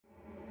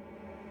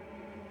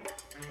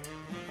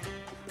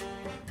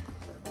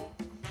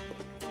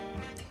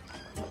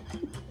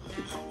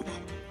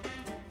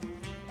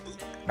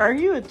Are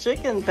you a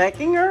chicken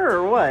pecking her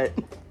or what?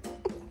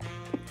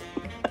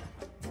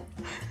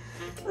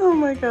 Oh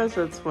my gosh,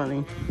 that's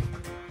funny.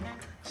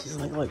 She's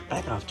like, look,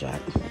 back off,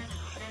 Jack.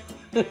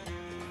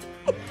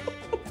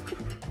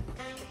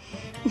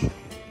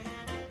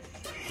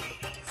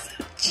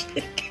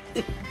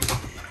 Chicken.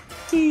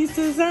 He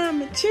says,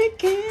 I'm a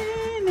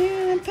chicken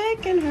and I'm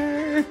pecking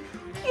her.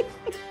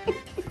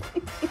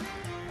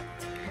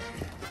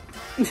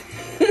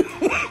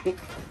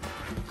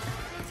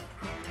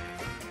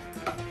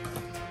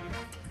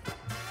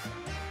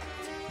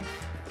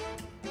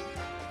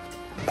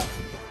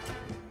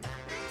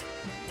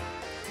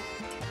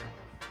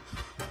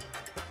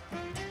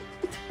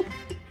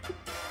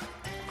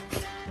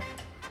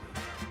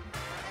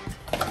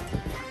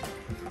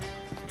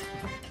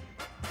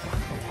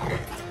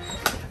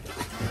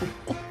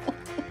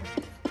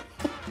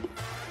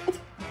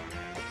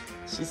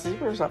 She says, you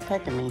better stop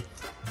pecking me.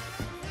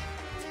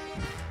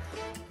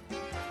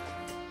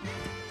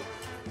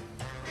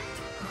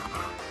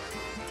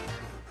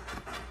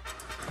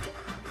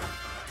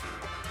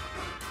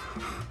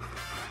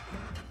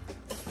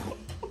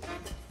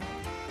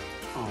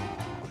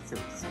 Oh, so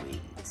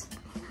sweet.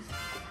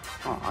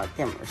 Oh,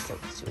 them are so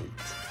sweet.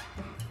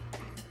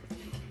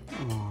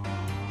 Oh,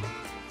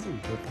 so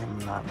give him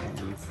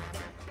lovins.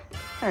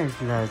 I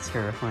love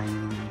her,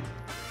 honey.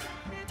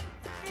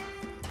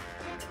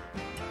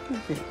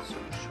 They're so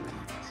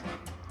sweet.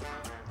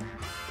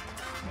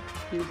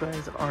 You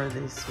guys are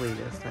the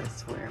sweetest, I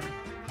swear.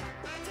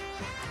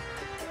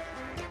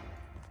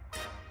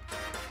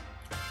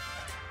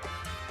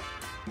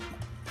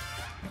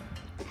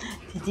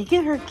 Did you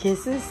get her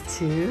kisses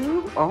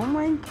too? Oh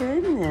my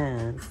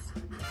goodness.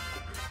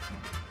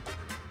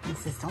 He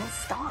says, don't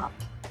stop.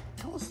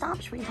 Don't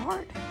stop,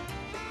 sweetheart.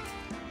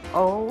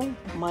 Oh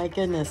my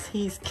goodness,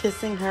 he's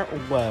kissing her.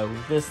 Whoa,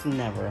 this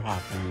never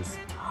happens.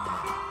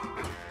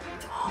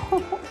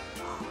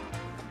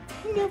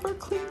 He never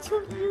cleans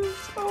her ears.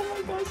 Oh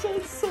my gosh,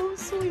 that's so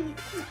sweet.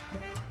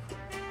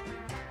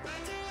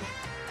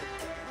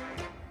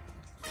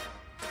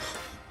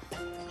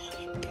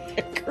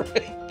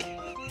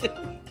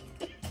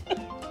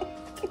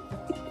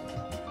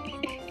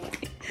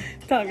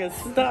 Tonka,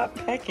 stop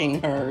pecking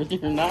her.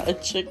 You're not a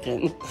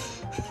chicken.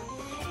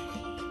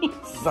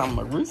 I'm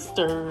a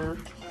rooster.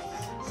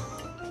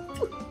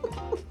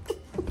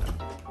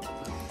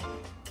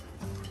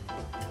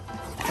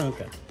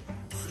 Tonka,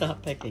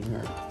 stop pecking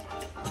her.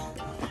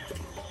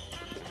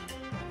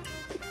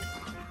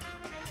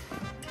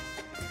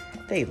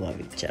 They love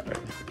each other.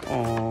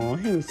 Oh,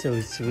 he's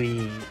so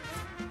sweet.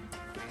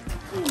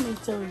 He's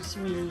so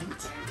sweet.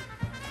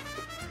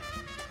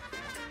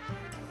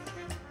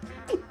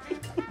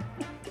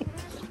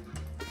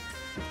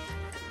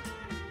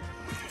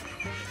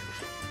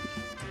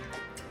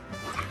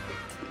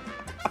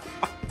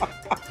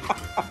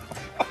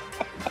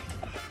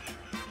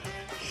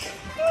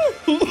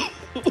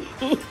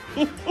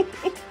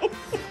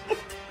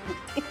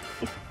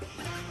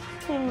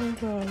 Oh my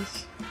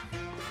gosh.